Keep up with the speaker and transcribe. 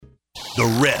The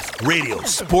Ref Radio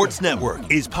Sports Network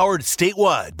is powered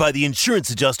statewide by the insurance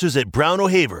adjusters at Brown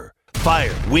O'Haver.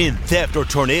 Fire, wind, theft, or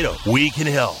tornado, we can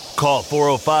help. Call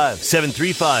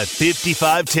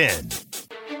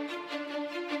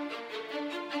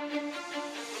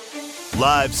 405-735-5510.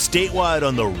 Live statewide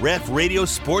on the Ref Radio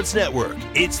Sports Network,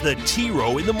 it's the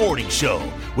T-Row in the Morning Show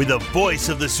with the voice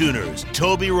of the Sooners,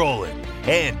 Toby Rowland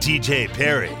and TJ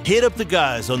Perry. Hit up the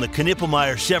guys on the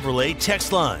Knippelmeyer Chevrolet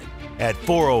text line at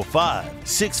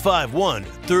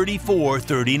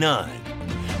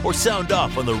 405-651-3439. Or sound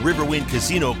off on the Riverwind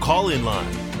Casino call-in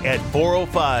line at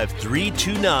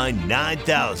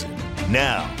 405-329-9000.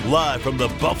 Now, live from the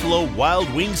Buffalo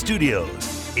Wild Wing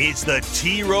Studios, it's the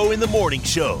T-Row in the Morning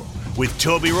Show with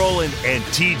Toby Rowland and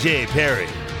TJ Perry.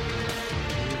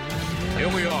 Here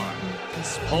we are.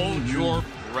 Hold your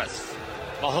breath.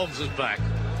 Mahomes is back.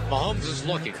 Mahomes is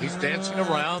looking. He's dancing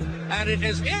around, and it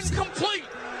is incomplete.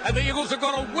 And the Eagles are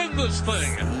going to win this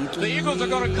thing. The Eagles are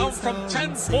going to come from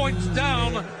 10 points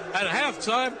down at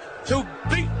halftime to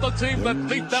beat the team that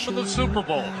beat them in the Super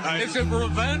Bowl. Is it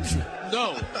revenge?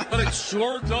 No, but it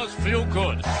sure does feel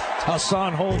good.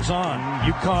 Hassan holds on.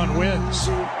 UConn wins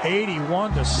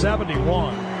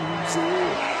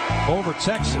 81-71 over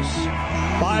Texas.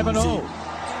 5-0.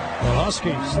 The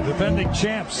Huskies, the defending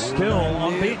champs, still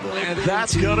unbeaten. And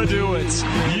that's going to do it.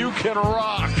 You can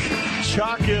rock.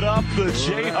 Chalk it up. The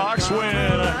Jayhawks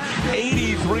win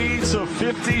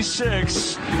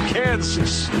 83-56.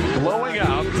 Kansas blowing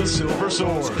out the Silver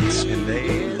Swords. And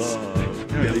they love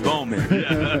Billy Bowman.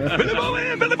 Yeah. Billy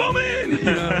Bowman! Billy Bowman!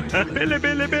 Yeah.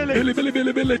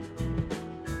 Billy.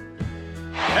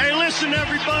 Hey, listen,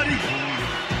 everybody.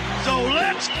 So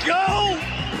let's go.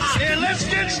 And let's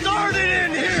get started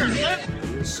in here.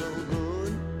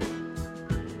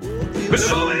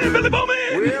 Billy Bowman!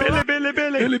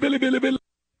 Billy.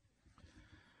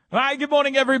 All right, good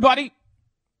morning, everybody.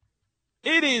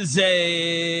 It is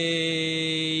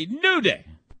a new day.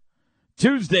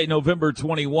 Tuesday, November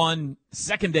 21,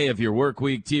 second day of your work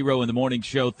week. T-Row in the Morning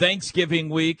Show. Thanksgiving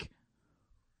week.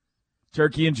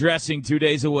 Turkey and dressing 2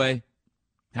 days away.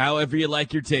 However you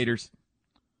like your taters.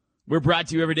 We're brought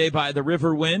to you every day by the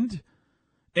River Wind.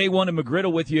 A1 and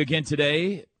McGriddle with you again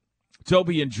today.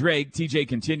 Toby and Drake. TJ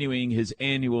continuing his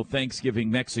annual Thanksgiving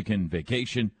Mexican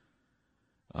vacation.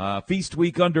 Feast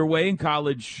week underway in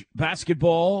college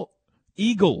basketball.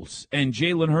 Eagles and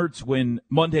Jalen Hurts win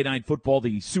Monday Night Football,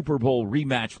 the Super Bowl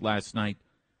rematch last night.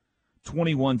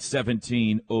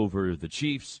 21-17 over the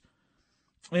Chiefs.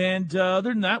 And other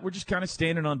than that, we're just kind of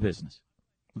standing on business.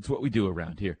 That's what we do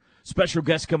around here. Special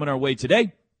guest coming our way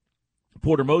today.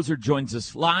 Porter Moser joins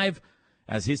us live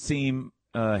as his team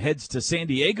heads to San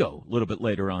Diego a little bit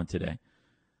later on today.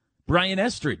 Brian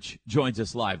Estridge joins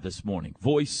us live this morning,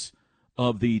 voice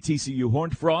of the TCU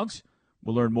Horned Frogs.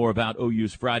 We'll learn more about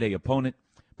OU's Friday opponent.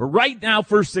 But right now,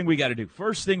 first thing we got to do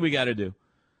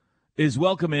is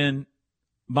welcome in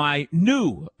my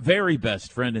new, very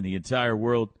best friend in the entire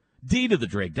world, D to the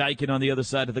Drake Dykin on the other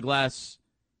side of the glass.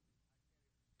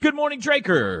 Good morning,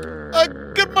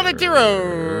 Draker. Good morning,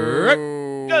 Tiro.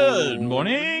 Good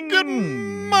morning. Good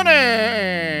morning.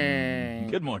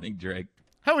 Good morning, Drake.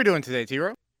 How are we doing today,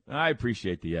 Tiro? I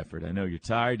appreciate the effort. I know you're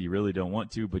tired. You really don't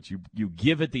want to, but you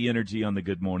give it the energy on the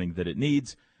good morning that it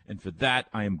needs, and for that,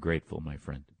 I am grateful, my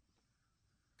friend.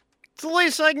 It's the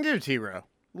least I can do, Tiro.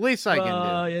 Least I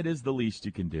can do. It is the least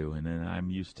you can do, and I'm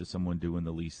used to someone doing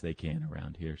the least they can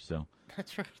around here, so.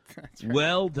 That's right.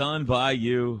 Well done by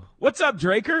you. What's up,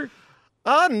 Draker?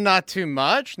 Not too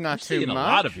much. Not We're too much. Seeing a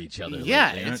lot of each other.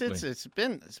 Yeah, lately, it's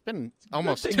been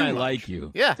almost good too thing I much. like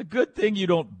you. Yeah, it's a good thing you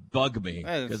don't bug me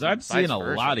because I'm seeing a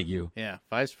lot of you. Yeah,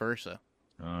 vice versa.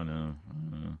 Oh no.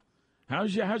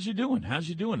 How's you doing? How's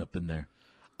you doing up in there?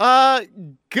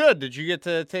 Good. Did you get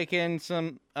to take in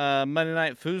some Monday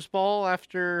Night Foosball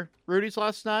after Rudy's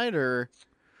last night, or?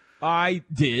 I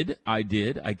did. I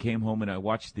came home and I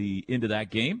watched the end of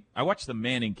that game. I watched the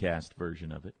Manning cast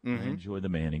version of it. Mm-hmm. I enjoy the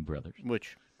Manning brothers.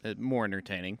 Which is more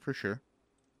entertaining, for sure.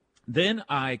 Then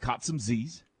I caught some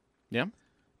Z's. Yeah.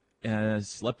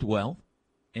 Slept well.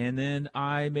 And then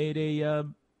I made a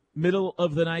middle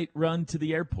of the night run to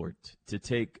the airport to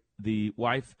take the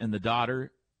wife and the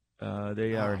daughter.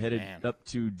 They are headed up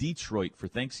to Detroit for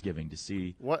Thanksgiving to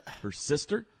see her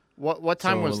sister. What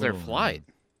time was their flight?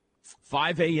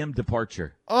 5 a.m.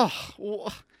 departure.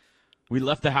 Oh. We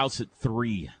left the house at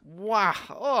 3. Wow.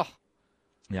 Oh.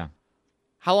 Yeah.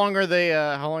 How long are they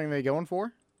going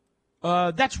for?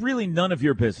 That's really none of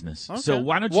your business. Okay. So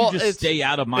why don't you just stay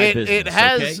out of my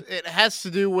business? It has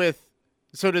to do with.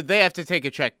 So did they have to take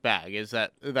a check bag?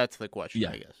 That's the question?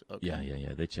 Yeah. I guess. Okay.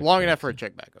 Yeah. They checked long enough for a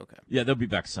check bag. Okay. Yeah, they'll be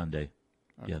back Sunday.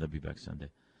 Yeah, they'll be back Sunday.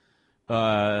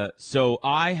 So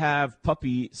I have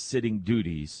puppy sitting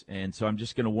duties, and so I'm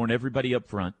just going to warn everybody up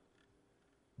front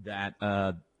that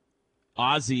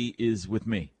Ozzy is with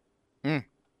me.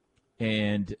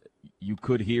 And you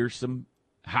could hear some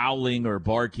howling or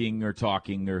barking or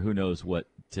talking or who knows what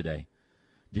today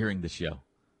during the show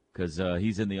because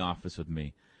he's in the office with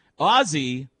me.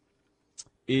 Ozzy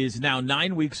is now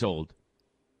 9 weeks old.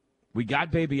 We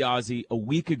got baby Ozzy a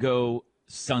week ago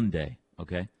Sunday,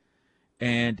 okay?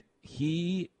 And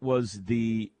he was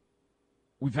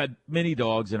we've had many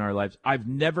dogs in our lives. I've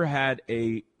never had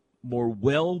a more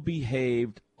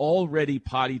well-behaved, already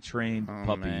potty-trained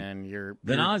puppy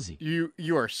than Ozzy.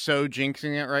 You are so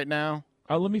jinxing it right now.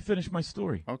 Let me finish my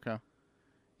story. Okay.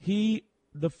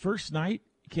 The first night,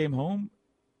 came home,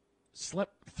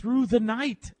 slept through the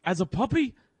night as a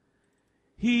puppy.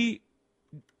 He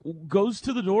goes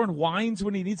to the door and whines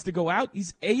when he needs to go out.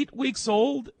 He's 8 weeks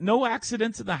old, no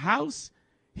accidents in the house.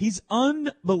 He's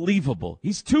unbelievable.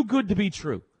 He's too good to be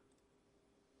true.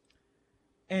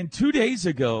 And 2 days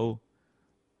ago,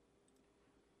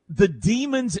 the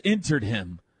demons entered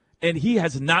him, and he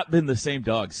has not been the same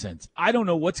dog since. I don't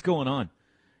know what's going on.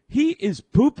 He is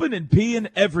pooping and peeing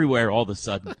everywhere all of a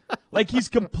sudden. Like he's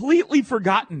completely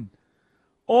forgotten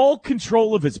all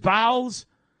control of his bowels.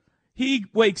 He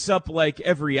wakes up like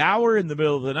every hour in the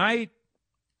middle of the night.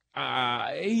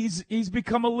 He's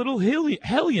become a little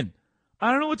hellion.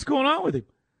 I don't know what's going on with him.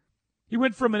 He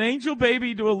went from an angel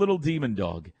baby to a little demon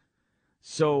dog.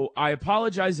 So I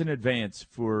apologize in advance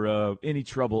for any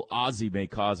trouble Ozzy may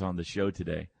cause on the show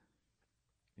today.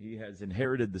 He has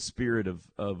inherited the spirit of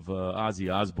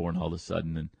Ozzy Osbourne all of a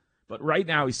sudden. But right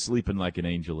now he's sleeping like an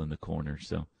angel in the corner.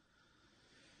 So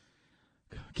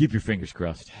keep your fingers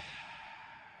crossed.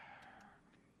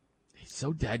 He's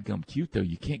so dadgum cute, though.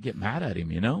 You can't get mad at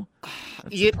him, you know?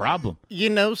 That's the problem.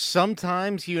 You know,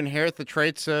 sometimes you inherit the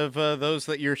traits of those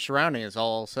that you're surrounding, is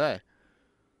all I'll say.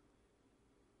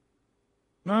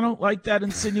 I don't like that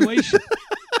insinuation.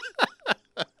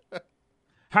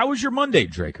 How was your Monday,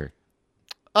 Draker?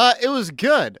 It was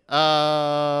good.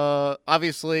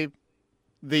 Obviously,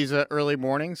 these early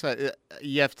mornings,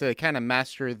 you have to kind of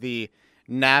master the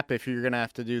nap if you're going to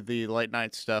have to do the late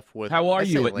night stuff. How are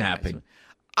you at napping?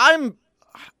 I'm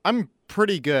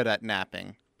pretty good at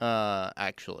napping,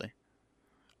 actually.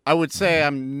 I would say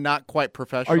I'm not quite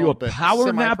professional. Are you a but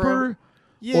power napper?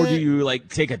 Yeah. Or do you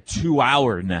take a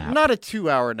 2-hour nap? Not a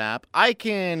 2-hour nap. I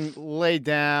can lay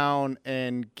down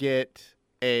and get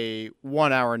a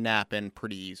 1-hour nap in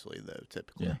pretty easily, though,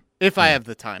 typically. Yeah. If I have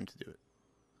the time to do it,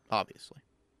 obviously.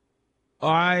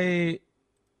 I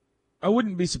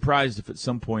wouldn't be surprised if at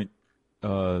some point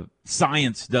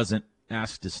science doesn't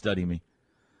ask to study me.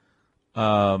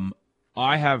 My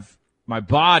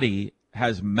body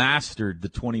has mastered the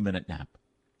 20-minute nap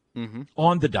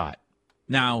on the dot.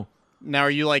 Now,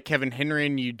 are you like Kevin Henry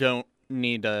and you don't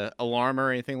need an alarm or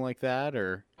anything like that?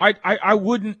 Or I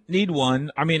wouldn't need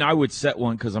one. I mean, I would set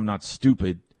one because I'm not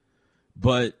stupid.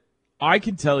 But I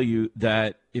can tell you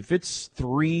that if it's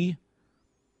 3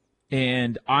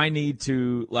 and I need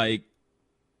to,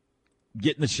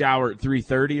 get in the shower at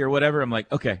 3:30 or whatever, I'm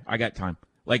like, okay, I got time.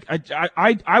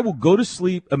 I will go to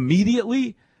sleep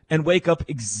immediately and wake up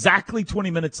exactly 20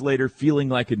 minutes later feeling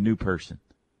like a new person.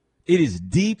 It is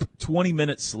deep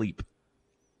 20-minute sleep.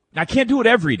 Now, I can't do it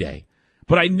every day,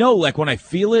 but I know, when I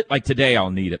feel it, today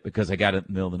I'll need it because I got it in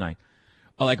the middle of the night.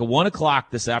 At 1 o'clock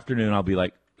this afternoon, I'll be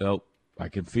like, oh, I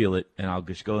can feel it, and I'll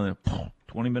just go in there,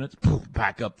 20 minutes,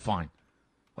 back up, fine.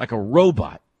 Like a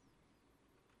robot.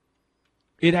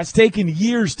 It has taken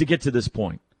years to get to this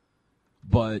point,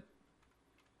 but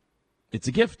it's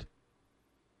a gift.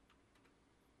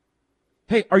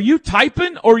 Hey, are you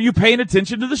typing or are you paying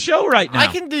attention to the show right now? I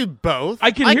can do both.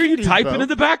 I can hear you typing in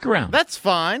the background. That's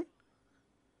fine.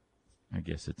 I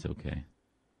guess it's okay.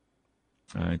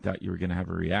 I thought you were going to have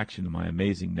a reaction to my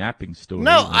amazing napping story.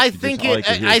 No, I think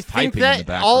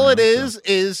that all it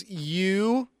is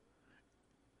you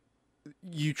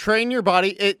train your body.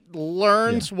 It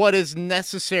learns what is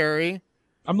necessary.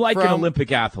 I'm like an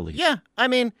Olympic athlete. Yeah, I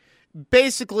mean,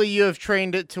 basically, you have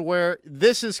trained it to where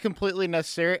this is completely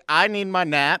necessary. I need my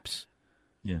naps.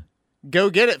 Yeah. Go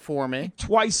get it for me.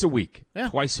 Twice a week. Yeah.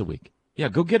 Twice a week. Yeah,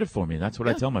 go get it for me. That's what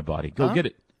I tell my body. Go get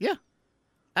it. Yeah.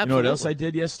 Absolutely. You know what else I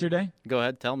did yesterday? Go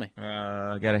ahead. Tell me.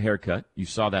 I got a haircut. You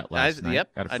saw that last night.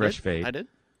 Yep. Got a fresh fade. I did.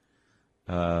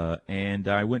 And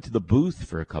I went to the booth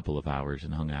for a couple of hours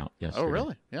and hung out yesterday. Oh,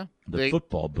 really? Yeah. The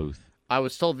football booth. I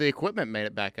was told the equipment made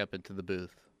it back up into the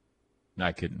booth.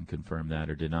 I couldn't confirm that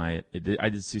or deny it. I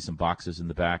did see some boxes in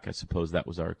the back. I suppose that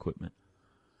was our equipment.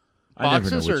 I never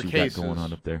know what you got going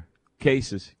on up there.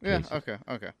 Cases. Yeah. Cases.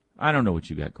 Okay. I don't know what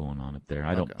you got going on up there.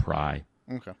 I don't pry.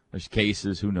 Okay. There's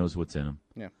cases. Who knows what's in them?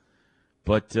 Yeah.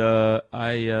 But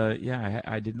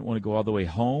I didn't want to go all the way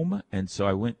home, and so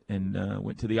I went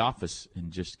to the office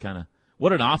and just kind of,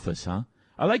 what an office, huh?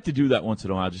 I like to do that once in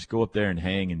a while. Just go up there and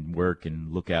hang and work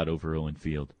and look out over Owen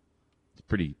Field. It's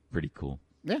pretty cool.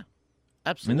 Yeah.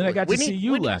 Absolutely. And then I got to see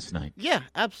you last night. Yeah,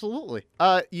 absolutely.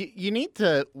 You need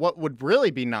to. What would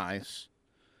really be nice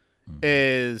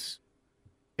is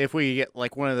if we get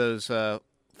like one of those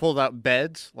fold-out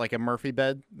beds, like a Murphy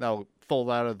bed that'll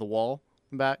fold out of the wall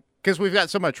and back, because we've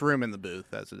got so much room in the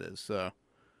booth as it is. So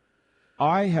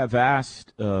I have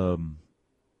asked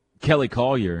Kelly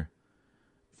Collier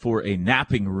for a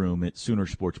napping room at Sooner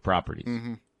Sports Properties.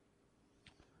 Mm-hmm.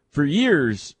 For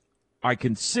years, I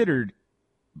considered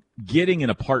getting an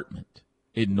apartment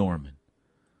in Norman.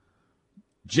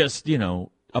 Just,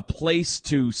 a place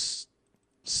to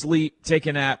sleep, take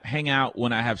a nap, hang out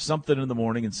when I have something in the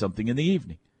morning and something in the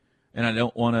evening. And I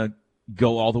don't want to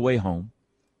go all the way home.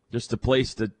 Just a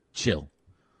place to chill.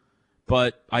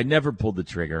 But I never pulled the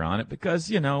trigger on it because,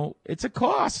 it's a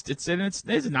cost. It's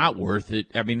not worth it.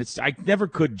 I mean, I never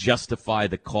could justify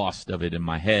the cost of it in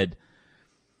my head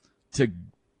to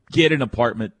get an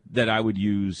apartment that I would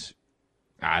use,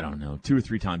 I don't know, 2 or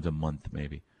 3 times a month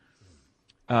maybe.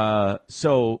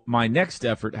 So my next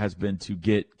effort has been to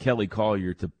get Kelly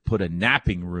Collier to put a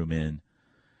napping room in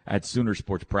at Sooner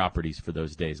Sports Properties for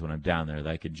those days when I'm down there, that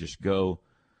I can just go.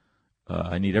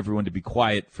 I need everyone to be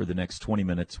quiet for the next 20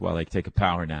 minutes while I take a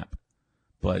power nap.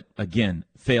 But, again,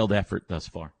 failed effort thus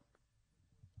far.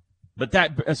 But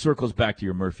that circles back to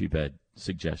your Murphy bed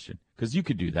suggestion, because you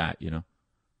could do that,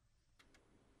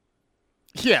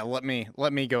 Yeah, let me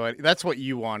go. That's what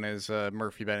you want, is a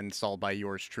Murphy bed installed by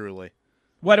yours truly.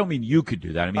 Well, I don't mean you could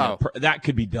do that. I mean, that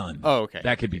could be done. Oh, okay.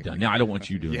 That could be done. Now, I don't want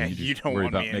you doing it. Yeah, You just don't worry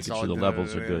want about me making sure the installed.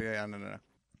 levels are good. Yeah, no.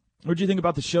 What did you think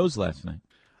about the shows last night?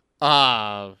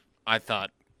 I thought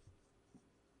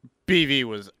BV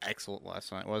was excellent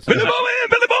last night, wasn't it?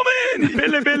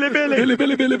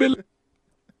 Billy.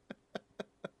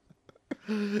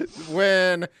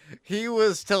 When he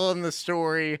was telling the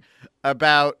story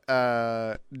about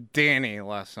Danny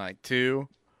last night too,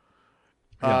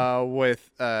 with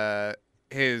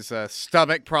his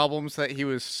stomach problems that he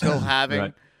was still having,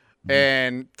 Right.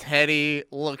 and Teddy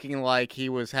looking like he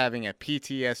was having a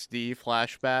PTSD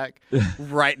flashback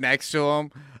right next to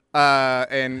him,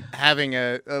 and having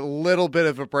a little bit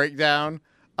of a breakdown.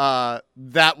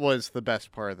 That was the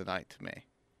best part of the night to me.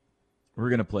 We're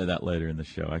going to play that later in the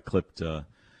show. I clipped 2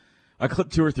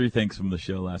 or 3 things from the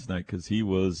show last night because he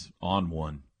was on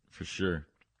one for sure.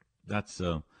 That's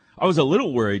I was a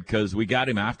little worried because we got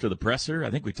him after the presser. I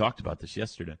think we talked about this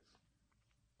yesterday.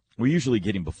 We usually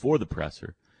get him before the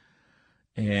presser,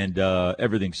 and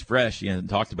everything's fresh. He hasn't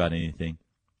talked about anything.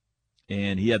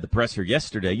 And he had the presser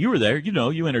yesterday. You were there.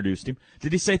 You introduced him.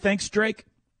 Did he say thanks, Drake?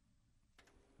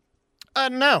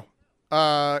 No.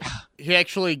 He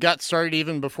actually got started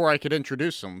even before I could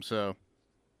introduce him, so.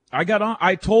 I got on.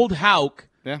 I told Hauk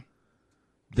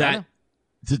that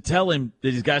to tell him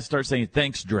that he's got to start saying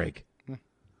thanks, Drake.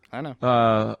 I know.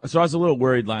 So I was a little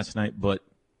worried last night, but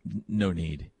no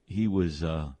need. He was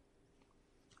in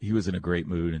a great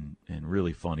mood and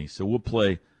really funny. So we'll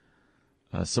play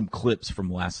some clips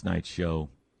from last night's show,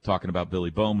 talking about Billy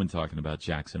Bowman, talking about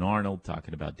Jackson Arnold,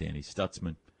 talking about Danny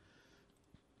Stutzman.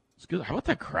 It's good. How about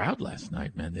that crowd last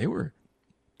night, man? They were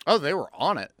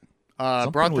on it.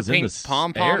 Brought the pink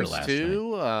pom-poms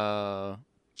too.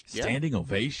 Standing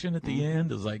ovation at the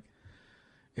end.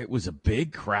 It was a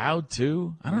big crowd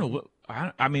too. I don't know what.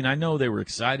 I mean, I know they were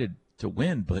excited to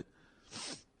win, but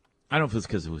I don't know if it's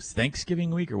because it was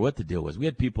Thanksgiving week or what the deal was. We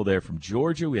had people there from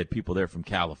Georgia. We had people there from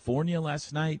California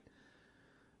last night.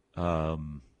 I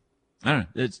don't know.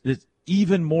 It's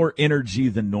even more energy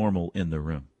than normal in the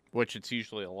room. Which it's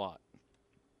usually a lot.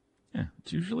 Yeah,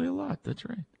 it's usually a lot. That's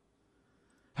right.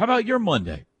 How about your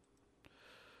Monday?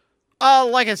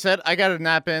 Like I said, I got a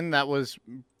nap in. That was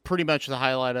pretty much the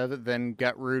highlight of it. Then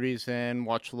got Rudy's in,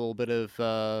 watched a little bit of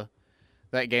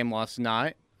that game last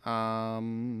night.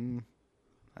 That's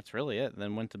really it.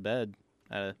 Then went to bed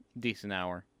at a decent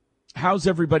hour. How's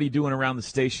everybody doing around the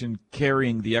station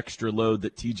carrying the extra load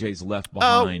that TJ's left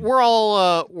behind? We're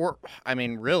all,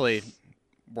 really,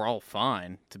 we're all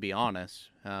fine, to be honest.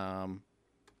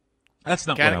 That's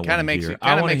not what I want to hear.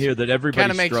 I want to hear that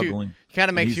everybody's struggling. Kind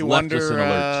of makes you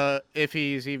wonder if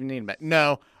he's even needing back.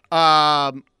 No,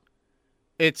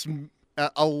 it's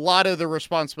a lot of the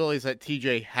responsibilities that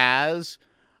TJ has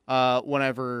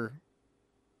whenever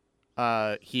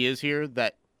he is here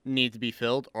that need to be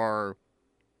filled are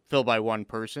filled by one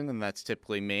person, and that's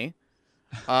typically me.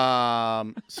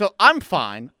 So I'm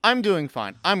fine. I'm doing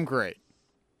fine. I'm great.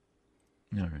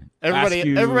 All right.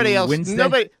 Everybody else. Wednesday?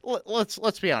 Nobody.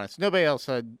 Let's be honest. Nobody else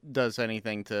does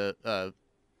anything to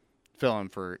fill in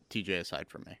for TJ aside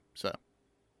from me. So.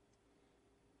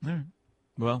 All right.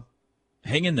 Well,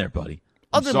 hang in there, buddy.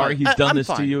 I'll I'm do sorry mine. he's done I'm this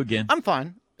to fine. you again. I'm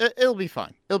fine. It'll be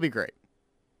fine. It'll be great.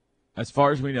 As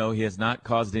far as we know, he has not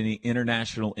caused any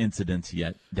international incidents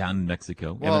yet down in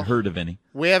Mexico. Well, haven't heard of any.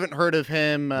 We haven't heard of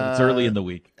him. But it's early in the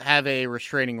week. Have a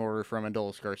restraining order from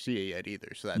Adolis Garcia yet either.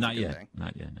 So that's Not a good yet. thing.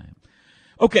 Not yet.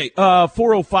 Okay,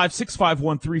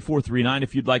 405-651-3439.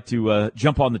 If you'd like to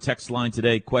jump on the text line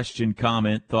today, question,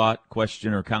 comment, thought,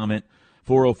 question, or comment,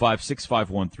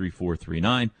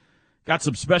 405-651-3439. Got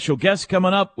some special guests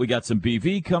coming up. We got some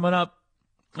BV coming up.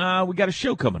 We got a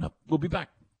show coming up. We'll be back.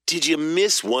 Did you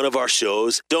miss one of our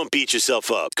shows? Don't beat yourself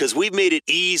up, because we've made it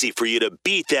easy for you to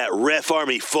beat that Ref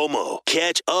Army FOMO.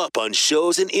 Catch up on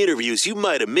shows and interviews you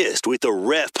might have missed with the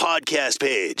Ref podcast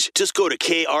page. Just go to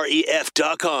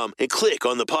KREF.com and click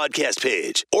on the podcast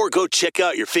page. Or go check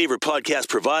out your favorite podcast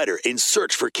provider and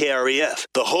search for KREF,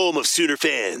 the home of Sooner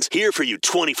fans. Here for you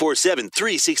 24/7,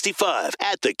 365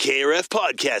 at the KREF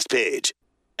podcast page.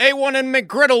 A1 and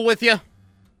McGriddle with you.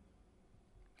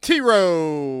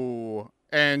 T-Row.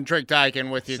 And Drake Dykin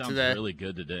with you Sounds today. really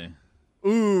good today.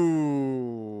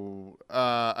 Ooh,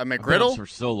 a I've been up McGriddle? for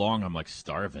so long, I'm like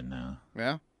starving now.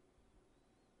 Yeah.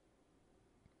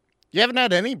 You haven't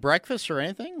had any breakfast or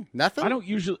anything? Nothing? I don't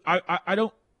usually. I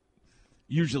don't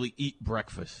usually eat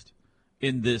breakfast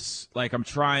in this. Like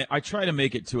I try to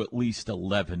make it to at least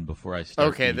 11 before I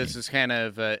start. Okay, eating. this is kind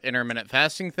of an intermittent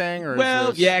fasting thing, or Well,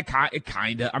 is this... yeah,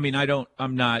 kind of. I mean,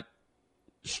 I'm not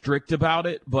strict about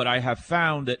it, but I have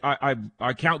found that I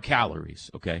count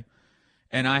calories, okay?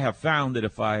 And I have found that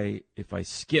if I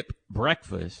skip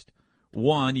breakfast,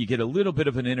 one, you get a little bit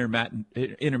of an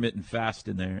intermittent fast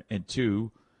in there, and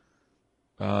two,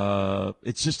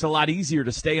 it's just a lot easier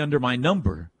to stay under my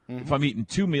number if I'm eating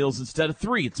 2 meals instead of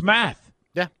 3. It's math.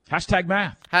 Yeah. Hashtag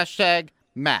math. Hashtag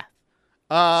math.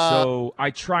 So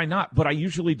I try not, but I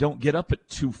usually don't get up at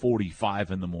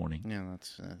 2:45 in the morning. Yeah,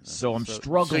 that's So I'm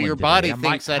struggling. So your today. body I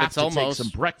thinks might that have it's to almost take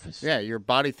some breakfast. Yeah, your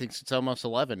body thinks it's almost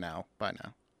 11 now by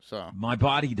now. So My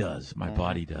body does. My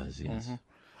body does. Yes.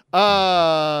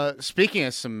 speaking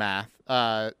of some math,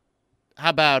 how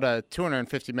about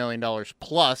 $250 million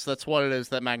plus? That's what it is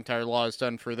that McIntyre Law has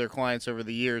done for their clients over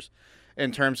the years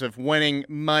in terms of winning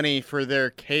money for their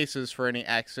cases for any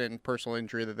accident and personal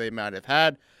injury that they might have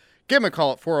had. Give them a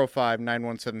call at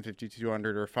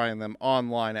 405-917-5200 or find them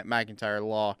online at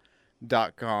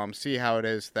McIntyreLaw.com. See how it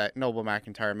is that Noble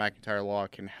McIntyre Law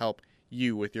can help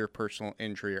you with your personal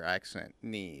injury or accident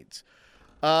needs.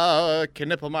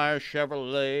 Knippelmeyer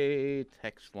Chevrolet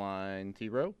text line,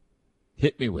 T-Row.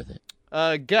 Hit me with it.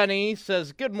 Gunny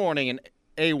says, good morning, and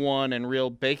A1 and Real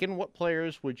Bacon. What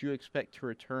players would you expect to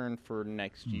return for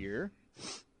next year?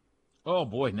 Oh,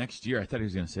 boy, next year. I thought he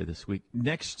was going to say this week.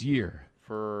 Next year.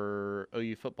 For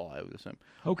OU football, I would assume.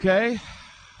 Okay.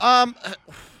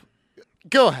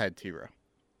 Go ahead, T-Row.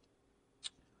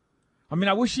 I mean,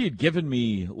 I wish he had given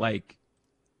me, like,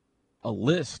 a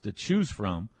list to choose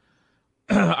from.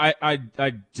 I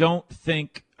don't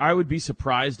think – I would be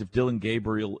surprised if Dylan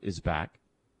Gabriel is back.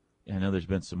 I know there's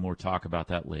been some more talk about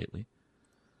that lately.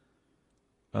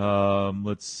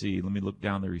 Let's see. Let me look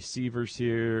down the receivers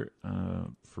here.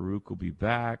 Farouk will be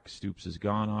back. Stoops is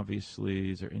gone,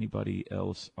 obviously. Is there anybody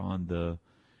else on the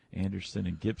Anderson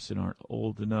and Gibson aren't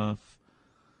old enough?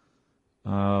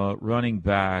 Running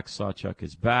back, Sawchuk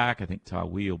is back. I think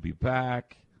Tawi will be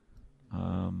back.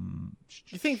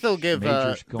 You think they'll give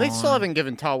they still haven't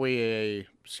given Tawi a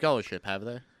scholarship, have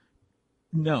they?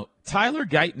 No. Tyler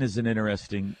Guyton is an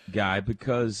interesting guy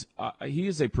because he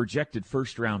is a projected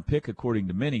first-round pick, according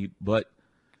to many, but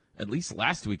at least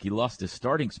last week he lost his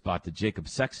starting spot to Jacob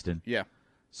Sexton. Yeah.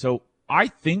 So I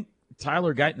think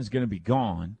Tyler Guyton is going to be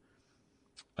gone.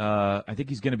 I think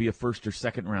he's going to be a first or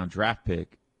second-round draft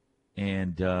pick.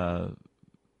 And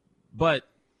but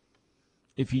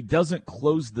if he doesn't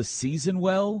close the season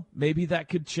well, maybe that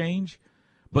could change.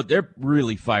 But they're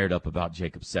really fired up about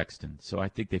Jacob Sexton, so I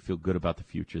think they feel good about the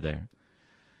future there.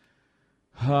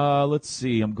 Let's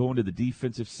see. I'm going to the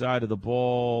defensive side of the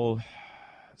ball.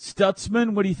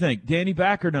 Stutzman, what do you think? Danny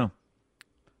back or no?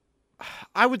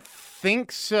 I would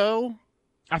think so.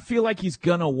 I feel like he's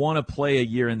going to want to play a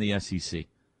year in the SEC.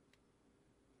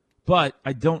 But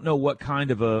I don't know what kind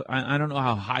of I don't know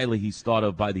how highly he's thought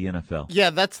of by the NFL. Yeah,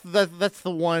 that's the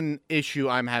one issue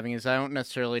I'm having is I don't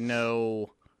necessarily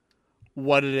know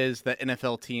what it is that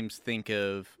NFL teams think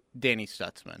of Danny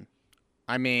Stutzman.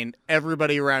 I mean,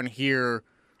 everybody around here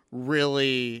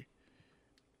really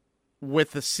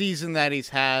with the season that he's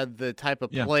had, the type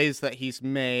of plays that he's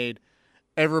made,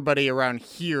 everybody around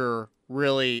here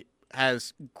really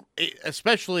has,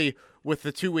 especially with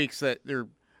the 2 weeks that they're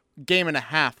game and a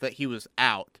half that he was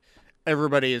out,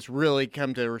 everybody has really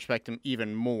come to respect him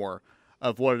even more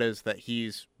of what it is that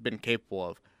he's been capable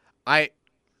of. I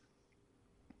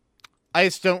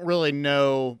just don't really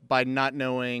know by not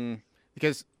knowing,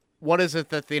 because what is it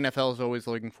that the NFL is always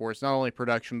looking for? It's not only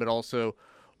production, but also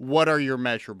what are your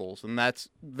measurables? And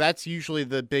that's usually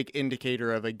the big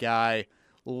indicator of a guy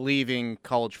leaving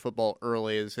college football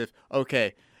early, is if I'm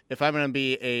going to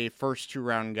be a first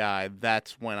 2-round guy,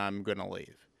 that's when I'm going to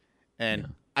leave.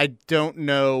 And I don't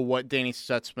know what Danny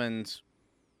Stutzman's,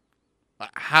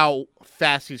 how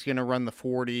fast he's going to run the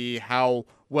 40, how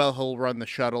well he'll run the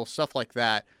shuttle, stuff like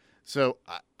that. So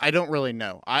I don't really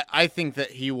know. I think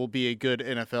that he will be a good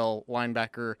NFL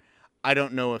linebacker. I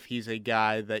don't know if he's a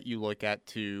guy that you look at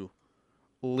to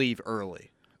leave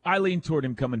early. I lean toward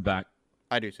him coming back.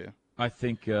 I do too. I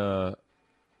think that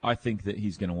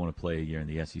he's going to want to play a year in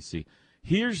the SEC.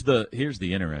 Here's the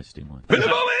interesting one. Billy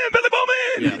Bowman! Billy Bowman!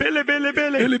 Yeah.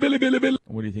 Billy.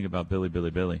 What do you think about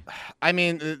Billy? I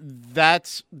mean,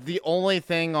 that's the only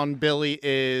thing on Billy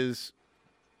is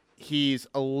he's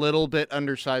a little bit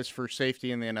undersized for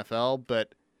safety in the NFL,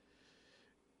 but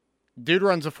dude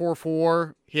runs a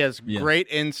 4.4. He has great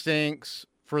instincts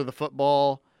for the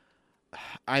football.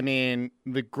 I mean,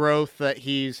 the growth that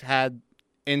he's had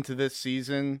into this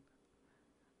season,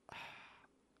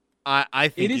 I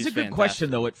think it is a good question,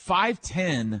 though. At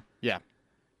 5'10",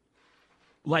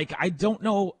 like, I don't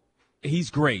know.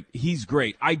 He's great.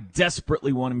 I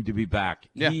desperately want him to be back.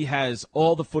 Yeah. He has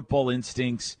all the football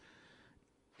instincts.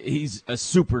 He's a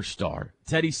superstar.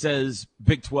 Teddy says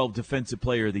Big 12 Defensive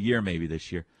Player of the Year maybe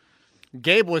this year.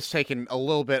 Gabe was taken a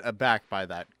little bit aback by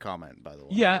that comment, by the way.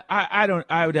 Yeah,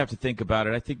 I would have to think about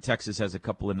it. I think Texas has a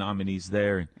couple of nominees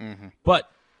there. Mm-hmm. But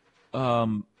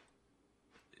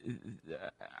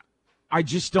I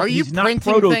just don't. Are you he's not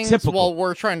printing prototypical. Things while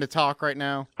we're trying to talk right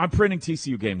now? I'm printing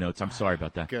TCU game notes. I'm sorry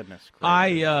about that. Goodness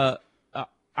gracious.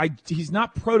 He's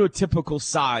not prototypical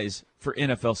size for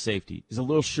NFL safety. He's a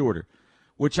little shorter,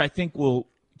 which I think will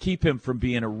keep him from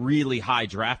being a really high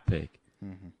draft pick.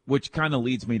 Mm-hmm. Which kind of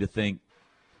leads me to think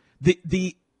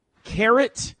the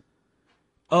carrot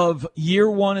of year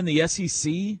one in the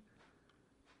SEC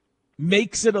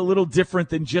makes it a little different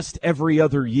than just every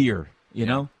other year, you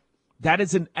know? That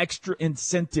is an extra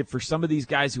incentive for some of these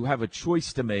guys who have a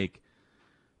choice to make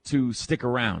to stick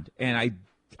around. And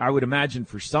I would imagine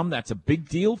for some that's a big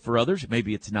deal. For others,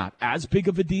 maybe it's not as big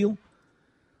of a deal.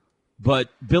 But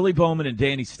Billy Bowman and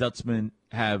Danny Stutzman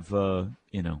have,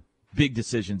 big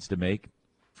decisions to make.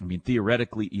 I mean,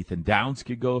 theoretically, Ethan Downs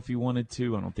could go if he wanted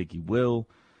to. I don't think he will.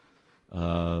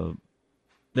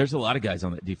 There's a lot of guys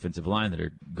on that defensive line that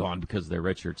are gone because they're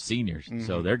redshirt seniors. Mm-hmm.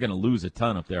 So they're going to lose a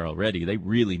ton up there already. They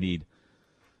really need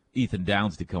Ethan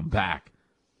Downs to come back.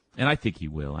 And I think he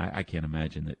will. I can't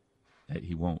imagine that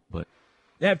he won't. But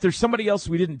yeah, if there's somebody else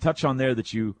we didn't touch on there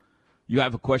that you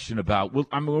have a question about,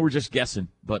 we're just guessing,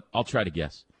 but I'll try to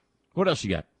guess. What else you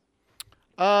got?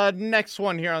 Next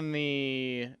one here on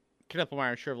the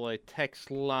Knippelmeyer Chevrolet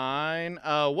text line.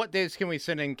 What days can we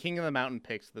send in King of the Mountain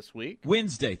picks this week?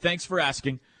 Wednesday. Thanks for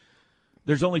asking.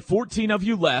 There's only 14 of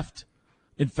you left.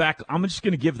 In fact, I'm just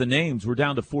going to give the names. We're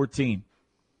down to 14.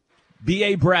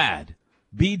 B.A. Brad,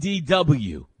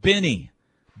 BDW, Benny,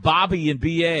 Bobby and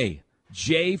B.A.,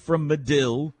 Jay from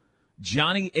Medill,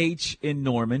 Johnny H. in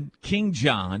Norman, King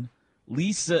John,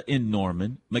 Lisa in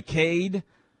Norman, McCade,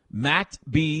 Matt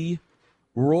B.,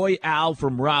 Roy Al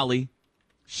from Raleigh,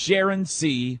 Sharon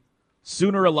C.,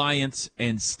 Sooner Alliance,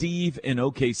 and Steve in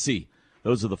OKC.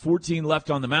 Those are the 14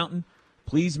 left on the mountain.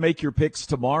 Please make your picks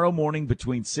tomorrow morning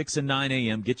between 6 and 9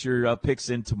 a.m. Get your picks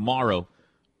in tomorrow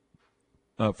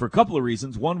for a couple of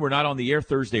reasons. One, we're not on the air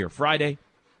Thursday or Friday,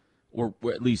 or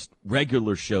at least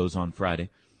regular shows on Friday.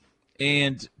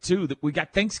 And two, that we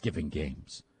got Thanksgiving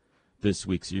games this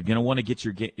week, so you're going to want to get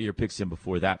your picks in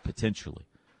before that potentially.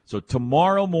 So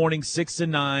tomorrow morning, 6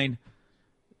 and 9,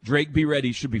 Drake, be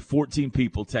ready. Should be 14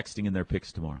 people texting in their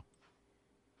picks tomorrow.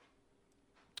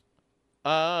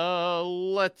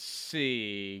 Let's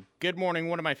see. Good morning.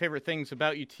 One of my favorite things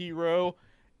about you, T-Row,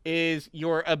 is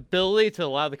your ability to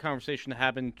allow the conversation to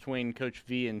happen between Coach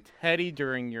V and Teddy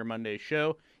during your Monday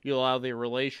show. You allow the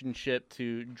relationship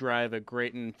to drive a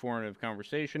great and informative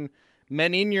conversation.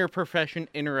 Many in your profession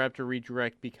interrupt or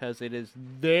redirect because it is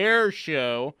their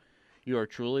show. You are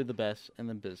truly the best in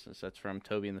the business. That's from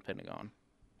Toby in the Pentagon.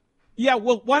 Yeah,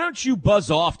 well, why don't you buzz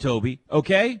off, Toby,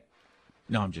 okay?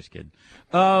 No, I'm just kidding.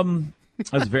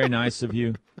 That's very nice of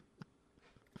you.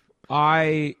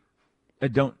 I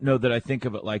don't know that I think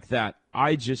of it like that.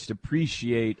 I just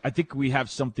appreciate, I think we have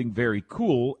something very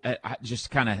cool. I just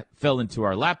kind of fell into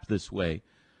our lap this way,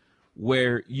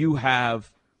 where you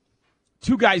have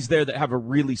two guys there that have a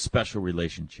really special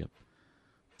relationship,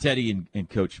 Teddy and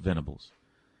Coach Venables.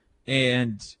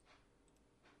 And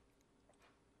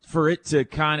for it to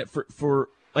kind of, for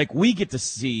like, we get to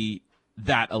see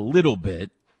that a little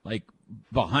bit, like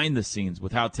behind the scenes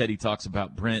with how Teddy talks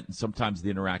about Brent and sometimes the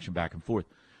interaction back and forth.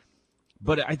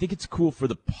 But I think it's cool for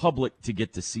the public to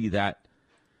get to see that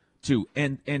too.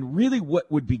 And really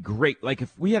what would be great, like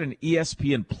if we had an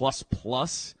ESPN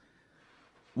Plus,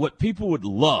 what people would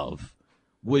love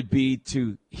would be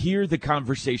to hear the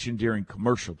conversation during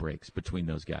commercial breaks between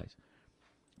those guys.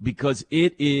 Because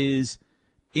it is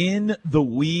in the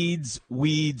weeds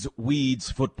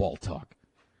football talk.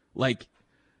 Like,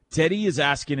 Teddy is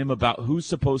asking him about who's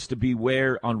supposed to be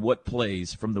where on what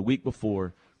plays from the week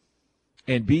before.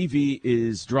 And BV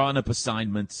is drawing up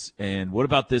assignments. And what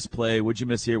about this play? What'd you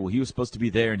miss here? Well, he was supposed to be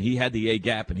there, and he had the A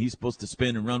gap, and he's supposed to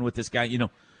spin and run with this guy. You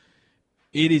know,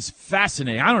 it is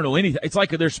fascinating. I don't know anything. It's like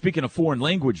they're speaking a foreign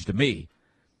language to me.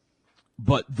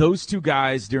 But those two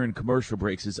guys during commercial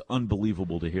breaks is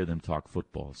unbelievable to hear them talk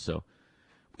football. So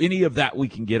any of that we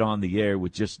can get on the air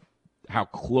with just how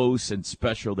close and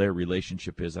special their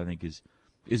relationship is, I think is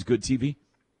good TV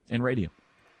and radio.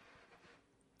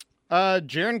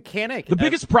 Jaron Kanek. The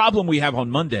biggest problem we have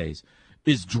on Mondays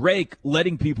is Drake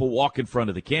letting people walk in front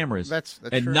of the cameras that's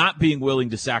and true. Not being willing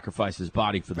to sacrifice his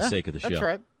body for the sake of the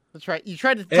show. That's right. You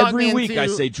tried to talk every me week. into... I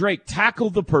say, Drake,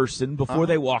 tackle the person before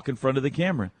they walk in front of the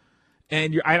camera.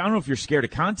 And I don't know if you're scared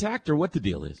of contact or what the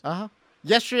deal is.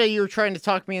 Yesterday, you were trying to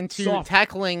talk me into Soft.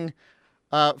 tackling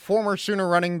former Sooner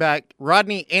running back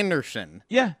Rodney Anderson.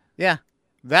 Yeah.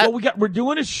 That We're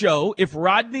doing a show. If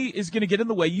Rodney is going to get in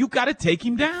the way, you got to take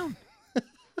him down.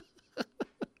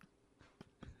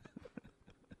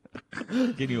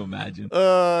 Can you imagine?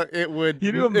 It would.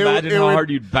 Can you imagine how hard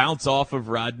you'd bounce off of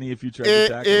Rodney if you tried to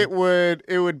tackle him?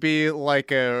 It would be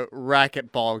like a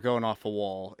racquetball going off a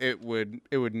wall. It would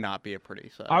not be a pretty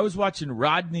sight. I was watching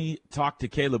Rodney talk to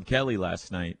Caleb Kelly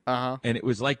last night, and it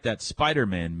was like that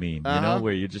Spider-Man meme, you know,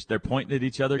 where they're pointing at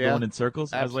each other, going in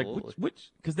circles. Absolutely. I was like,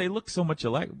 which? Because they look so much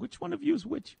alike. Which one of you is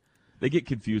which? They get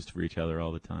confused for each other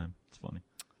all the time. It's funny.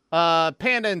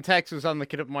 Panda in Texas on the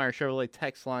Knippelmeyer Chevrolet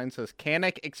text line says,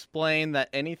 Kanek explained that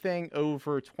anything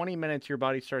over 20 minutes, your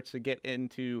body starts to get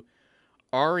into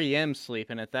REM sleep,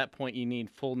 and at that point, you need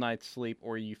full night's sleep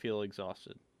or you feel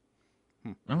exhausted.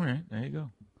 All right, there you go.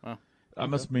 Well, that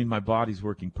must mean my body's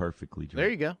working perfectly, Joe. There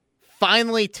you go.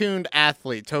 Finely tuned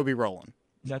athlete, Toby Rowland.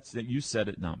 You said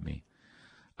it, not me.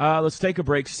 Let's take a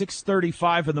break.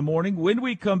 6:35 in the morning. When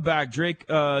we come back, Drake,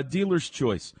 dealer's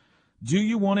choice. Do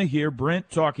you want to hear Brent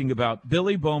talking about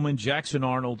Billy Bowman, Jackson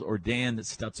Arnold, or Dan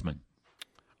Stutzman?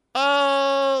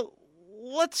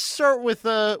 Let's start with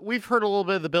we've heard a little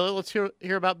bit of the Billy. Let's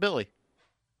hear about Billy.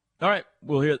 All right,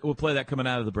 we'll play that coming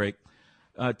out of the break.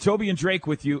 Toby and Drake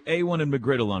with you, A1 and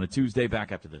McGriddle on a Tuesday.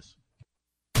 Back after this.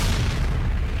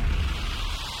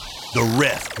 The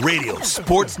Ref Radio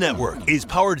Sports Network is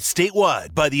powered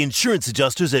statewide by the insurance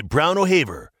adjusters at Brown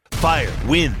O'Haver. Fire,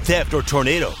 wind, theft, or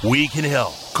tornado, we can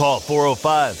help. Call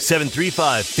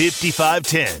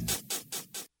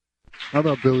 405-735-5510. How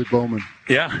about Billy Bowman?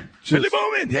 Yeah. Billy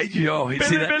Bowman. Hey, Joe.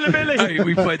 Billy.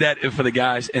 We played that for the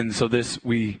guys. And so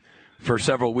for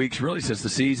several weeks, really since the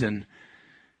season,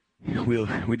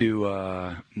 we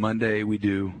do Monday, we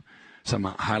do some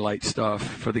highlight stuff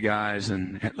for the guys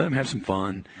and let them have some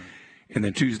fun. And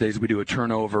then Tuesdays we do a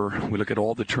turnover. We look at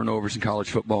all the turnovers in college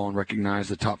football and recognize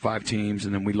the top 5 teams.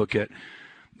 And then we look at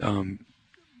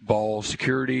ball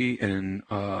security and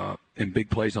big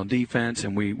plays on defense.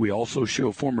 And we also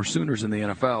show former Sooners in the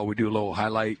NFL. We do a little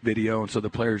highlight video. And so the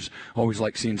players always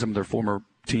like seeing some of their former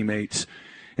teammates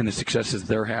and the successes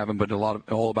they're having, but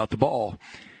all about the ball.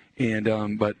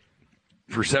 And but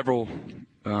for several,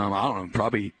 I don't know,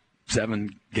 probably 8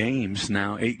 games,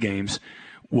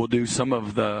 we'll do some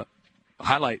of the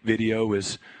highlight video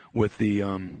is with the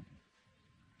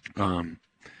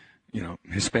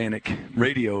Hispanic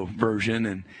radio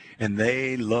version, and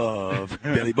they love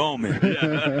Billy Bowman. Billy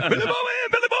Bowman.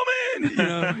 You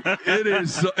know, it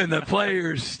is, and the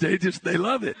players they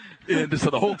love it, and so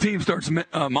the whole team starts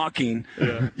mocking,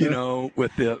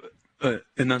 with the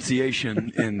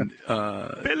enunciation and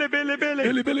Billy.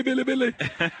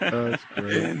 That's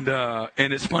great.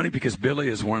 And it's funny because Billy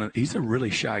is he's a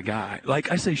really shy guy.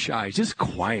 Like I say shy, he's just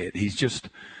quiet. He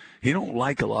don't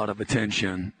like a lot of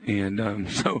attention, and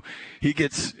so he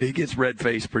gets red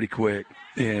faced pretty quick,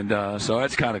 and so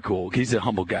that's kind of cool. He's a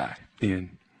humble guy,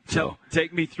 and So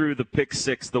take me through the pick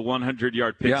six, the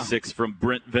 100-yard pick six from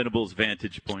Brent Venable's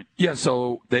vantage point. Yeah,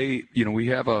 so we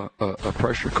have a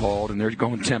pressure called, and they're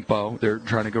going tempo. They're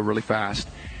trying to go really fast.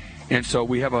 And so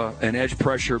we have an edge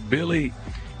pressure. Billy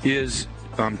is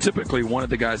typically one of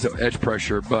the guys that edge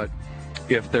pressure, but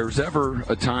if there's ever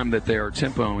a time that they are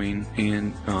tempoing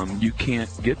and you can't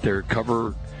get there,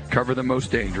 cover the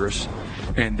most dangerous,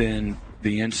 and then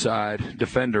the inside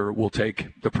defender will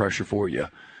take the pressure for you.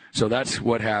 So that's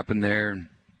what happened there,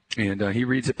 and he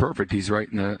reads it perfect. He's right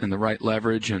in the right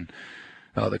leverage, and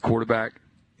the quarterback,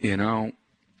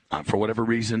 for whatever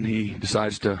reason, he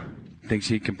thinks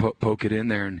he can poke it in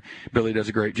there, and Billy does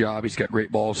a great job. He's got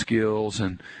great ball skills,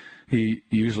 and he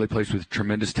usually plays with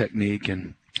tremendous technique.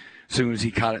 And as soon as he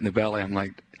caught it in the belly, I'm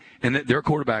like, and their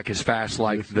quarterback is fast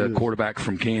like the quarterback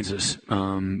from Kansas,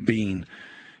 Bean,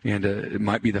 and it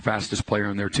might be the fastest player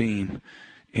on their team.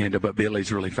 And but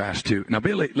Billy's really fast too. Now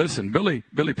Billy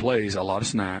plays a lot of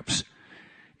snaps,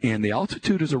 and the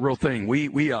altitude is a real thing.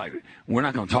 We're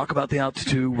not going to talk about the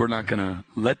altitude. We're not going to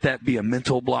let that be a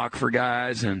mental block for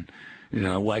guys. And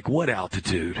like what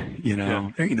altitude?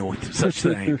 There ain't no such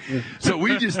thing. So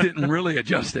we just didn't really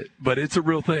adjust it, but it's a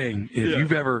real thing. If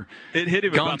you've ever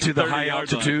gone to the high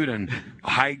altitude and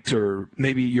hiked, or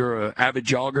maybe you're an avid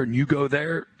jogger and you go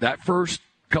there, that first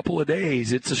couple of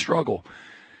days, it's a struggle.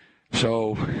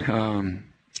 So,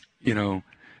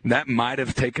 that might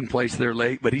have taken place there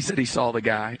late, but he said he saw the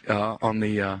guy on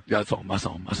the. I saw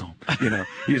him.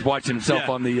 He was watching himself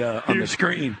on the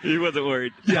screen. He wasn't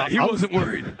worried. Yeah, he wasn't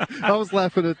worried. I was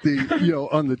laughing at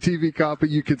on the TV copy.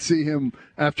 You could see him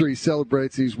after he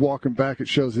celebrates. He's walking back. It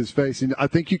shows his face, and I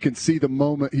think you can see the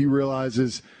moment he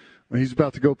realizes he's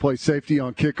about to go play safety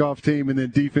on kickoff team, and then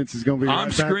defense is going to be right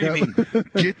back screaming,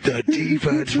 get the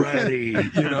defense ready,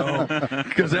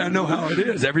 because I know how it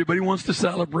is. Everybody wants to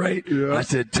celebrate. Yeah. I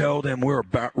said, tell them we're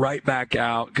right back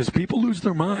out, because people lose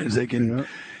their minds. They can,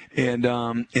 and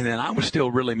then I was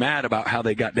still really mad about how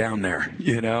they got down there.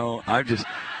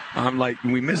 I'm like,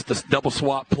 we missed the double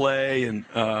swap play, and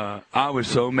I was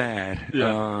so mad.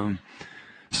 Yeah.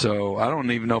 So I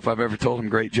don't even know if I've ever told him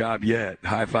great job yet.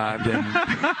 High-fived him.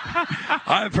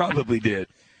 I probably did.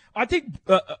 I think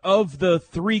of the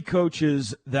three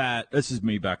coaches this is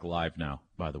me back live now,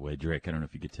 by the way, Drake. I don't know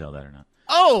if you could tell that or not.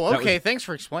 Oh, okay. Thanks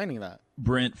for explaining that.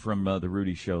 Brent from the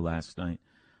Rudy show last night.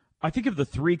 I think of the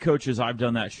three coaches I've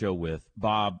done that show with,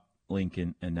 Bob,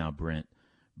 Lincoln, and now Brent.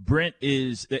 Brent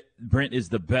is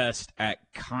the best at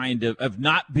kind of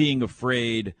not being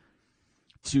afraid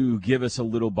to give us a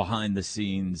little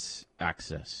behind-the-scenes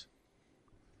access.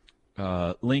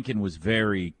 Lincoln was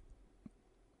very,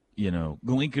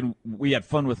 Lincoln. We had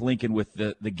fun with Lincoln with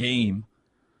the game,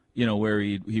 where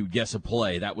he would guess a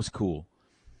play. That was cool.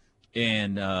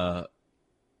 And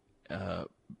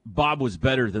Bob was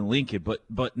better than Lincoln,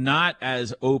 but not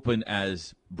as open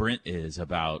as Brent is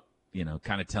about,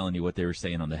 kind of telling you what they were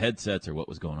saying on the headsets or what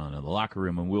was going on in the locker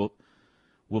room. And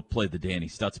We'll play the Danny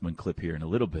Stutzman clip here in a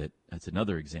little bit. That's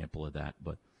another example of that.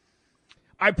 But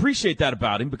I appreciate that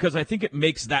about him, because I think it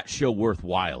makes that show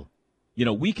worthwhile.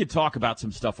 We could talk about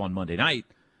some stuff on Monday night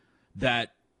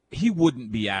that he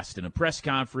wouldn't be asked in a press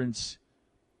conference,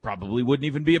 probably wouldn't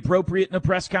even be appropriate in a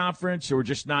press conference, or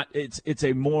just not. It's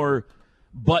a more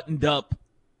buttoned up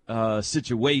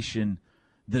situation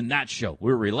than that show.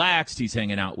 We're relaxed. He's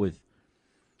hanging out with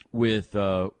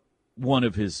one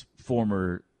of his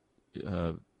former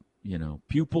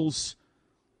pupils,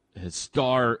 his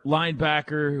star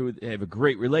linebacker, who they have a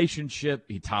great relationship.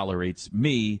 He tolerates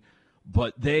me,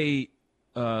 but they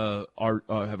have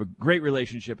a great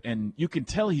relationship, and you can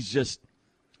tell he's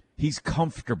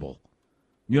comfortable.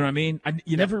 You know what I mean?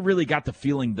 You never really got the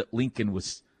feeling that Lincoln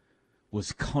was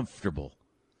comfortable.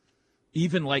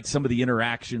 Even like some of the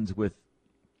interactions with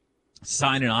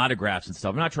signing autographs and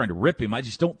stuff. I'm not trying to rip him. I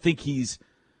just don't think he's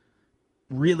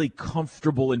really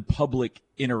comfortable in public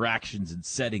interactions and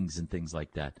settings and things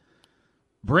like that.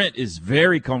 Brent is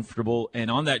very comfortable, and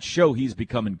on that show he's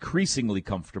become increasingly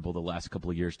comfortable the last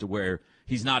couple of years, to where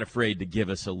he's not afraid to give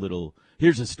us a little,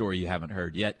 here's a story you haven't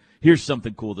heard yet, here's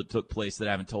something cool that took place that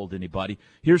I haven't told anybody,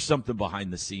 here's something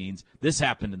behind the scenes, this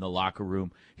happened in the locker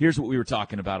room, here's what we were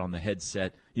talking about on the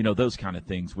headset, those kind of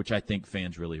things, which I think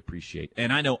fans really appreciate,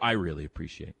 and I know I really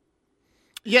appreciate.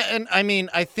 Yeah, and I mean,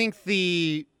 I think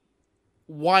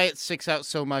why it sticks out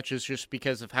so much is just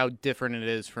because of how different it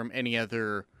is from any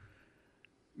other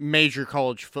major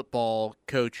college football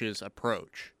coach's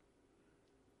approach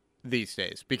these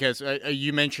days. Because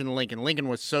you mentioned Lincoln. Lincoln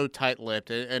was so tight-lipped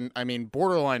and I mean,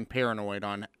 borderline paranoid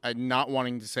on not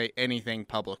wanting to say anything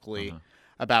publicly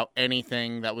about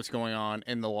anything that was going on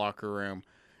in the locker room.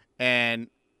 And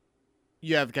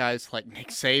you have guys like Nick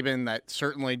Saban that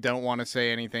certainly don't want to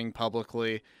say anything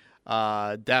publicly.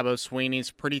 Dabo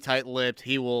Swinney's pretty tight-lipped.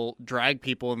 He will drag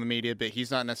people in the media, but he's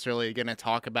not necessarily going to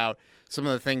talk about some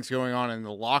of the things going on in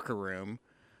the locker room.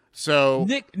 So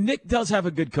Nick does have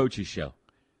a good coach's show.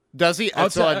 Does he?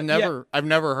 So I've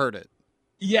never heard it.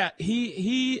 Yeah,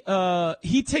 he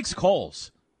takes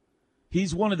calls.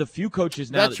 He's one of the few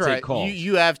coaches now that take calls.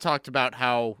 You have talked about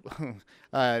how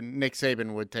Nick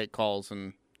Saban would take calls,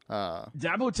 and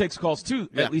Dabo takes calls too.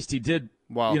 Yeah. At least he did.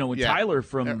 Well, when Tyler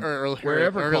from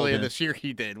earlier this year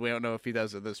he did. We don't know if he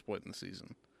does at this point in the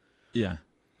season. Yeah,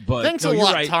 but thanks a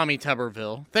lot, right. Tommy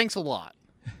Tuberville. Thanks a lot.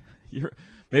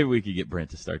 Maybe we could get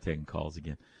Brent to start taking calls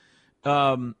again.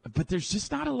 But there's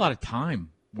just not a lot of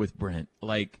time with Brent.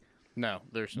 No,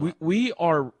 there's not. We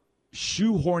are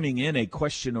shoehorning in a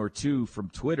question or two from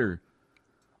Twitter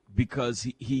because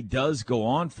he does go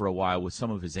on for a while with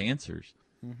some of his answers.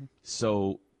 Mm-hmm.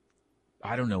 So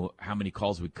I don't know how many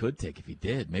calls we could take if he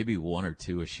did. Maybe one or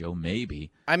two a show,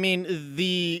 maybe. I mean,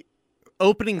 the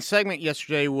opening segment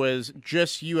yesterday was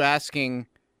just you asking,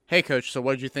 hey, Coach, so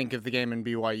what did you think of the game in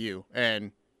BYU?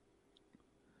 And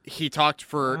he talked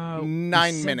for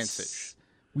 9 minutes-ish.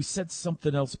 We said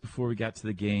something else before we got to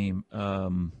the game.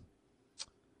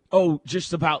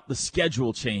 Just about the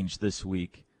schedule change this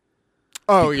week.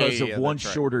 Because of one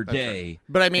shorter day. Right.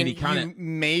 But I mean, you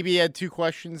maybe had 2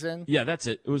 questions in. Yeah, that's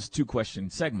it. It was a 2-question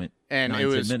segment. And 9, it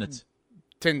was 10 minutes.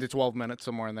 10 to 12 minutes,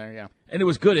 somewhere in there, yeah. And it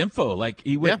was good info.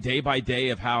 He went day by day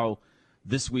of how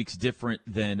this week's different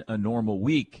than a normal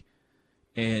week.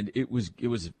 And it was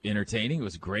entertaining. It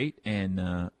was great. And,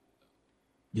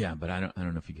 but I don't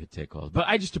know if he could take calls. But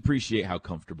I just appreciate how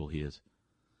comfortable he is.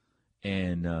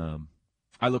 And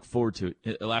I look forward to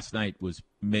it. Last night was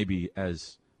maybe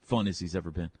as fun as he's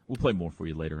ever been. We'll play more for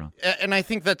you later on. And I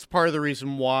think that's part of the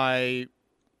reason why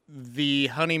the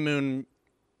honeymoon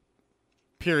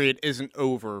period isn't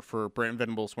over for Brent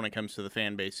Venables when it comes to the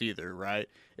fan base either, right?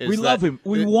 We love him.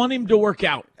 We want him to work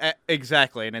out.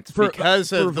 Exactly, and it's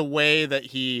because of the way that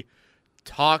he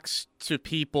talks to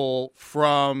people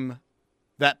from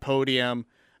that podium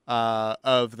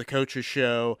of the coach's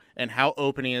show and how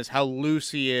open he is, how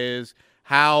loose he is,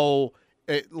 how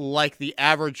like the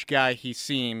average guy he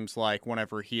seems like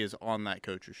whenever he is on that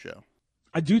coach's show.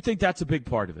 I do think that's a big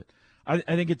part of it. I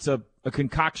think it's a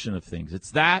concoction of things.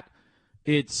 It's that.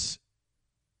 It's,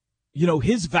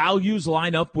 his values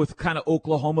line up with kind of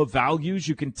Oklahoma values.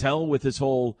 You can tell with his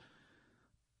whole,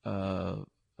 with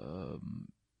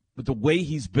the way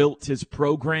he's built his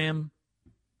program,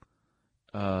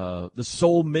 the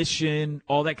soul mission,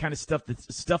 all that kind of stuff. The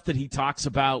stuff that he talks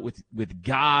about with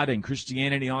God and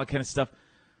Christianity, all that kind of stuff.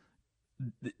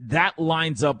 That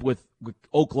lines up with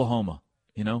Oklahoma,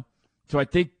 So I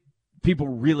think people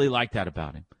really like that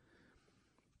about him.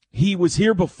 He was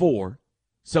here before,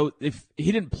 so if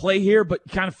he didn't play here, but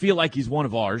kind of feel like he's one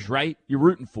of ours, right? You're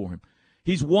rooting for him.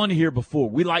 He's won here before.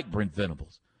 We like Brent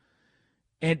Venables.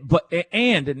 And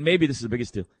maybe this is the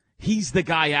biggest deal. He's the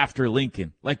guy after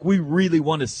Lincoln. We really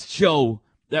want to show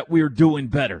that we're doing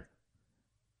better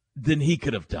than he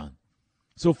could have done.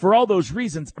 So for all those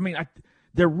reasons,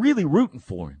 they're really rooting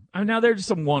for him. Now there are just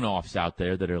some one-offs out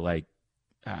there that are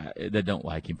that don't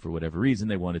like him for whatever reason.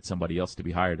 They wanted somebody else to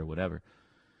be hired or whatever.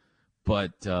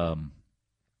 But,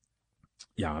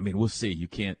 we'll see.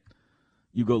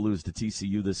 You go lose to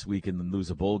TCU this week and then lose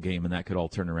a bowl game, and that could all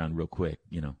turn around real quick,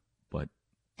 But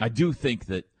I do think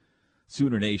that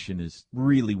Sooner Nation is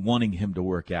really wanting him to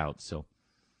work out. So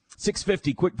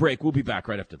 6:50, quick break. We'll be back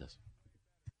right after this.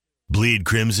 Bleed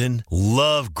Crimson?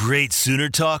 Love great Sooner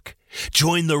talk?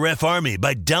 Join the Ref Army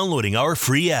by downloading our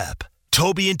free app.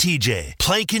 Toby and TJ,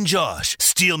 Plank and Josh,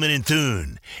 Steelman and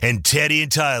Thune, and Teddy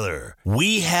and Tyler.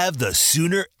 We have the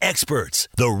Sooner experts.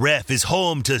 The Ref is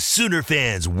home to Sooner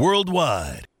fans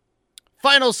worldwide.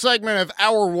 Final segment of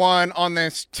Hour 1 on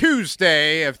this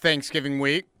Tuesday of Thanksgiving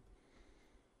week.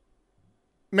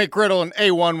 Mick Riddle and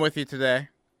A1 with you today.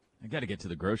 I got to get to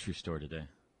the grocery store today.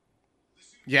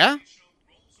 Yeah?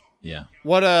 Yeah.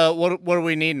 What are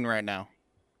we needing right now?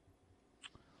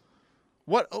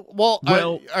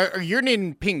 You're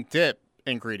needing pink dip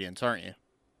ingredients, aren't you?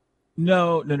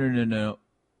 No.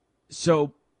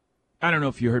 So, I don't know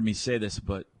if you heard me say this,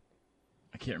 but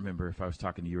I can't remember if I was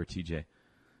talking to you or TJ.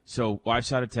 So,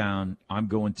 wife's out of town. I'm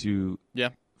going to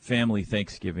family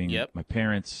Thanksgiving. Yep. My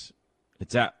parents.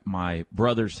 It's at my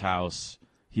brother's house.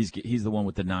 He's the one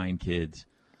with the 9 kids.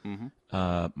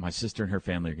 Mm-hmm. My sister and her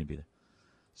family are going to be there.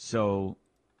 So,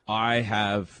 I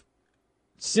have,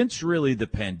 since really the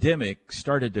pandemic,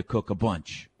 started to cook a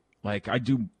bunch. I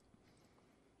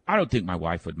I don't think my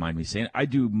wife would mind me saying it. I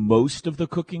do most of the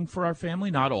cooking for our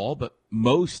family, not all, but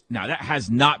most. Now, that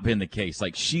has not been the case.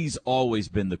 Like, she's always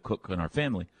been the cook in our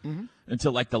family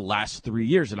until, like, the last 3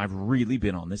 years, and I've really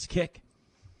been on this kick.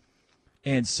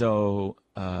 And so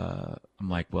I'm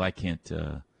like, well, I can't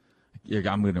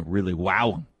I'm going to really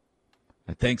wow them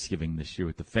at Thanksgiving this year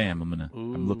with the fam.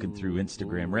 I'm looking through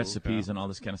Instagram recipes and all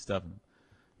this kind of stuff. I'm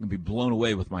going to be blown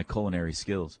away with my culinary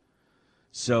skills.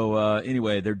 So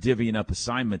anyway, they're divvying up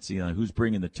assignments. You know, who's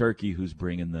bringing the turkey, who's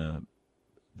bringing the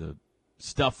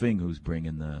stuffing, who's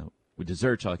bringing the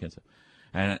desserts, all that kind of stuff.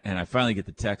 And I finally get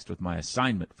the text with my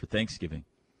assignment for Thanksgiving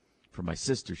from my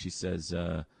sister. She says,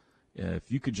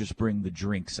 if you could just bring the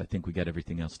drinks, I think we got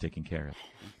everything else taken care of.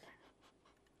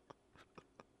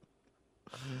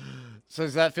 So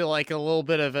does that feel like a little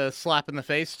bit of a slap in the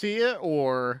face to you,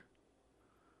 or?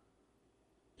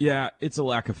 Yeah, it's a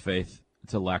lack of faith.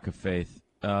 It's a lack of faith.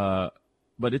 But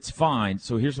it's fine.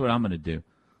 So here's what I'm going to do.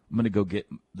 I'm going to go get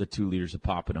the 2 liters of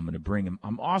pop, and I'm going to bring them.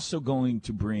 I'm also going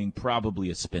to bring probably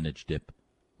a spinach dip.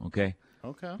 Okay?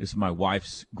 Okay. This is my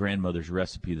wife's grandmother's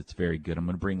recipe that's very good. I'm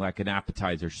going to bring like an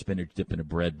appetizer spinach dip in a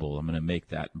bread bowl. I'm going to make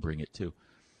that and bring it too.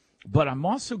 But I'm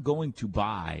also going to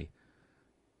buy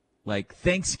like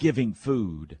Thanksgiving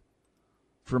food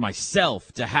for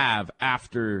myself to have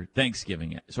after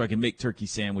Thanksgiving so I can make turkey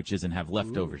sandwiches and have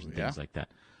leftovers and things like that.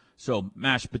 So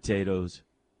mashed potatoes,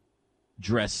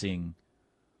 dressing,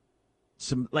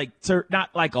 some like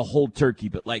not like a whole turkey,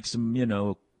 but like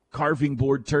some, carving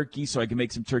board turkey so I can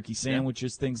make some turkey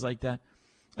sandwiches, things like that.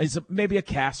 And maybe a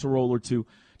casserole or two.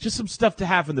 Just some stuff to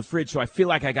have in the fridge so I feel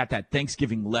like I got that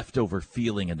Thanksgiving leftover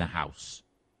feeling in the house.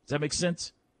 Does that make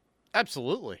sense?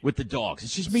 Absolutely. With the dogs.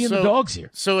 It's just me and the dogs here.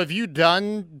 So have you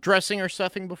done dressing or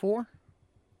stuffing before?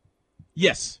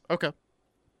 Yes. Okay.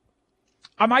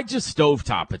 I might just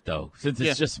stovetop it, though, since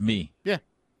it's just me. Yeah.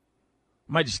 I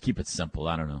might just keep it simple.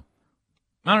 I don't know.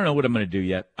 I don't know what I'm going to do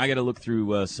yet. I got to look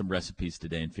through some recipes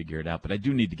today and figure it out, but I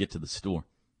do need to get to the store.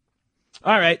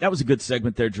 All right. That was a good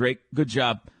segment there, Drake. Good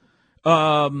job.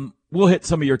 We'll hit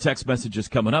some of your text messages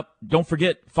coming up. Don't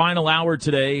forget, final hour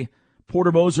today.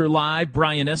 Porter Moser live,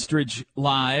 Brian Estridge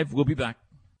live. We'll be back.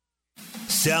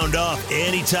 Sound off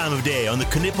any time of day on the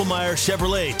Knippelmeyer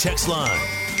Chevrolet text line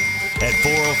at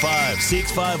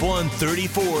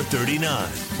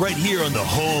 405-651-3439. Right here on the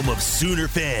home of Sooner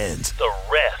fans, the